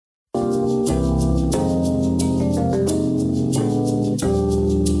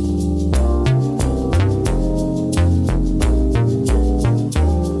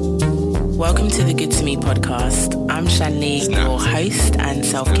podcast. I'm Shanley, your host and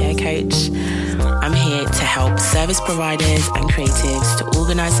self-care coach. I'm here to help service providers and creatives to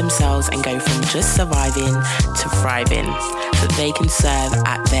organise themselves and go from just surviving to thriving so that they can serve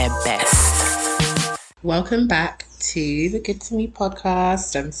at their best. Welcome back to the Good To Me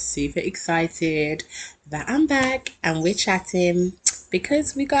podcast. I'm super excited that I'm back and we're chatting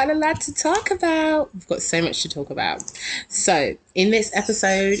because we got a lot to talk about. We've got so much to talk about. So in this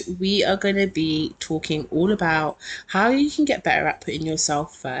episode, we are going to be talking all about how you can get better at putting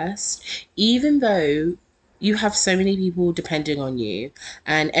yourself first, even though you have so many people depending on you,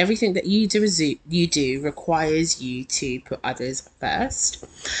 and everything that you do requires you to put others first.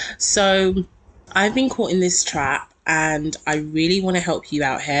 So I've been caught in this trap, and I really want to help you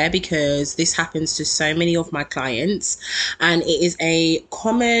out here because this happens to so many of my clients, and it is a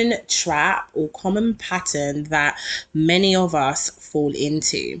common trap or common pattern that many of us fall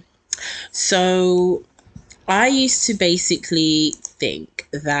into. So I used to basically think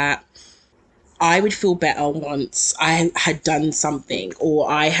that I would feel better once I had done something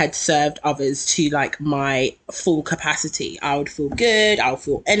or I had served others to like my full capacity. I would feel good. I'll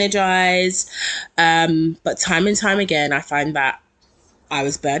feel energized. But time and time again, I find that I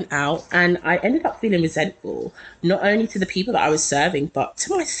was burnt out and I ended up feeling resentful, not only to the people that I was serving, but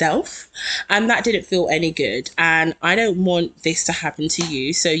to myself. And that didn't feel any good. And I don't want this to happen to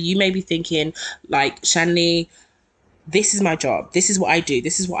you. So you may be thinking like, Shanley, this is my job. This is what I do.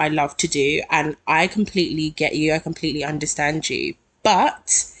 This is what I love to do. And I completely get you. I completely understand you.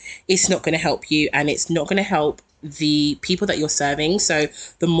 But it's not going to help you, and it's not going to help the people that you're serving. So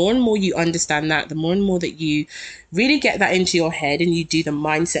the more and more you understand that, the more and more that you really get that into your head and you do the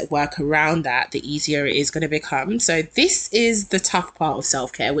mindset work around that, the easier it is going to become. So this is the tough part of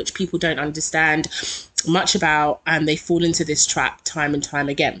self-care, which people don't understand much about, and they fall into this trap time and time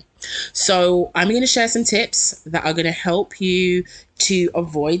again. So I'm going to share some tips that are going to help you to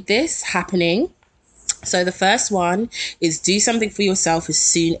avoid this happening. So the first one is do something for yourself as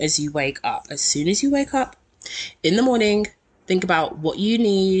soon as you wake up. As soon as you wake up in the morning, think about what you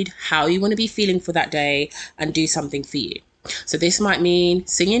need, how you want to be feeling for that day, and do something for you. So this might mean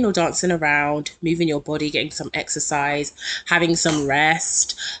singing or dancing around, moving your body, getting some exercise, having some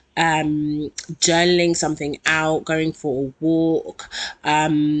rest, journaling something out, going for a walk,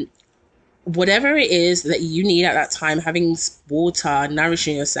 whatever it is that you need at that time, having water,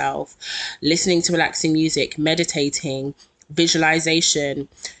 nourishing yourself, listening to relaxing music, meditating, visualization,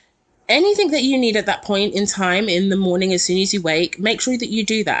 anything that you need at that point in time in the morning, as soon as you wake, make sure that you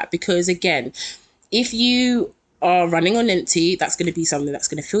do that. Because again, if you are running on empty, that's going to be something that's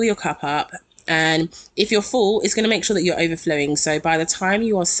going to fill your cup up. And if you're full, it's going to make sure that you're overflowing. So by the time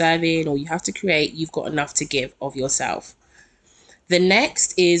you are serving or you have to create, you've got enough to give of yourself. The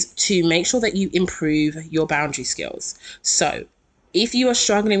next is to make sure that you improve your boundary skills. So if you are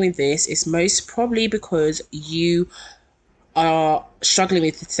struggling with this, it's most probably because you are struggling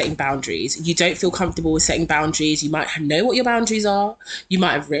with setting boundaries. You don't feel comfortable with setting boundaries. You might know what your boundaries are. You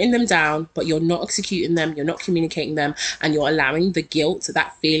might have written them down, but you're not executing them. You're not communicating them, and you're allowing the guilt,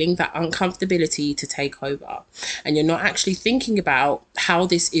 that feeling, that uncomfortability to take over. And you're not actually thinking about how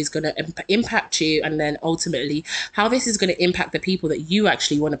this is going to impact you, and then ultimately how this is going to impact the people that you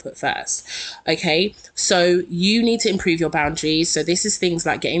actually want to put first. Okay, so you need to improve your boundaries. So this is things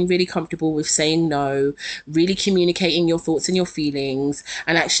like getting really comfortable with saying no, really communicating your thoughts and your feelings,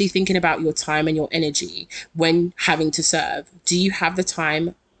 and actually thinking about your time and your energy when having to serve. Do you have the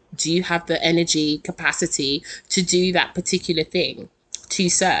time? Do you have the energy capacity to do that particular thing, to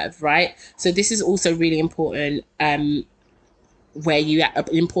serve, right? So this is also really important, where you an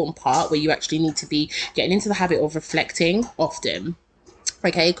important part where you actually need to be getting into the habit of reflecting often.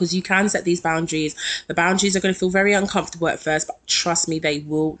 Okay, because you can set these boundaries. The boundaries are going to feel very uncomfortable at first, but trust me, they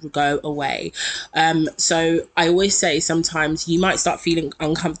will go away. So I always say sometimes you might start feeling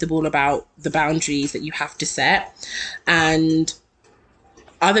uncomfortable about the boundaries that you have to set, and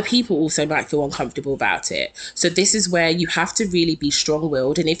other people also might feel uncomfortable about it. So this is where you have to really be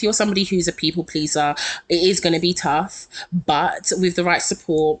strong-willed. And if you're somebody who's a people pleaser, it is going to be tough, but with the right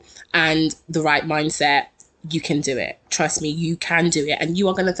support and the right mindset, you can do it. Trust me, you can do it. And you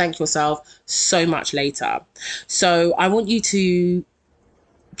are going to thank yourself so much later. So I want you to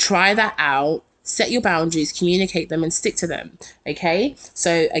try that out. Set your boundaries, communicate them, and stick to them. Okay.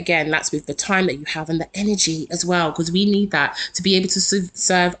 So again, that's with the time that you have and the energy as well, because we need that to be able to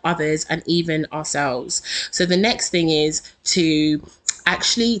serve others and even ourselves. So the next thing is to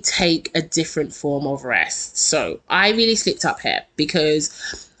actually take a different form of rest. So I really slipped up here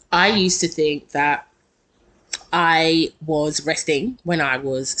because I used to think that I was resting, when I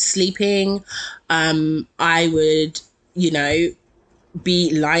was sleeping. I would,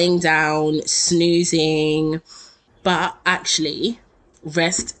 be lying down, snoozing. But actually,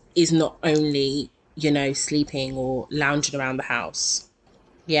 rest is not only, sleeping or lounging around the house.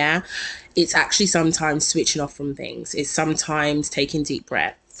 Yeah. It's actually sometimes switching off from things. It's sometimes taking deep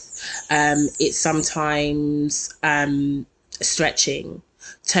breaths. It's sometimes stretching,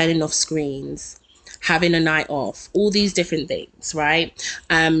 turning off screens, having a night off, all these different things, right?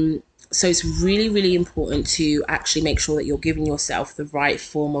 So it's really, really important to actually make sure that you're giving yourself the right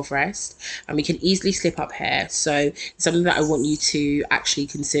form of rest. And we can easily slip up here. So it's something that I want you to actually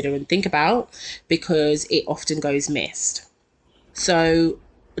consider and think about, because it often goes missed. So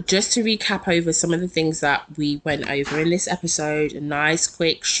just to recap over some of the things that we went over in this episode, a nice,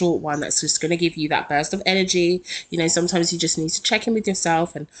 quick, short one that's just going to give you that burst of energy. Sometimes you just need to check in with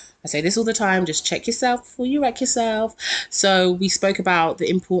yourself. And I say this all the time, just check yourself before you wreck yourself. So we spoke about the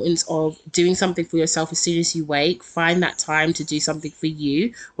importance of doing something for yourself as soon as you wake. Find that time to do something for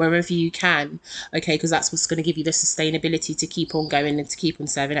you wherever you can, okay? Because that's what's going to give you the sustainability to keep on going and to keep on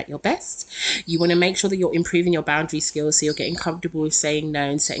serving at your best. You want to make sure that you're improving your boundary skills, so you're getting comfortable with saying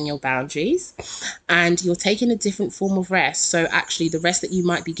no and setting your boundaries, and you're taking a different form of rest. So actually the rest that you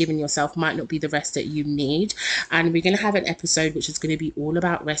might be giving yourself might not be the rest that you need. And we're going to have an episode which is going to be all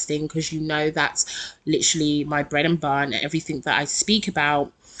about resting, because that's literally my bread and butter, and everything that I speak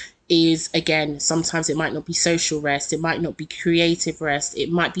about is, again, sometimes it might not be social rest, it might not be creative rest,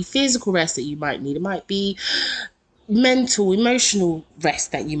 it might be physical rest that you might need, it might be mental, emotional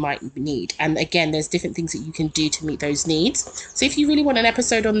rest that you might need. And again, there's different things that you can do to meet those needs. So if you really want an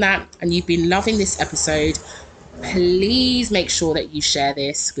episode on that and you've been loving this episode, please make sure that you share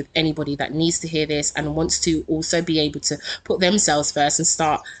this with anybody that needs to hear this and wants to also be able to put themselves first and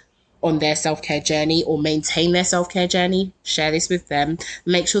start on their self-care journey or maintain their self-care journey. Share this with them.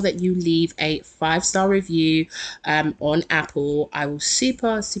 Make sure that you leave a 5-star review on Apple. I will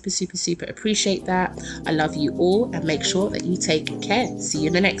super appreciate that. I love you all, and make sure that you take care. See you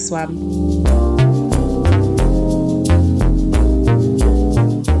in the next one.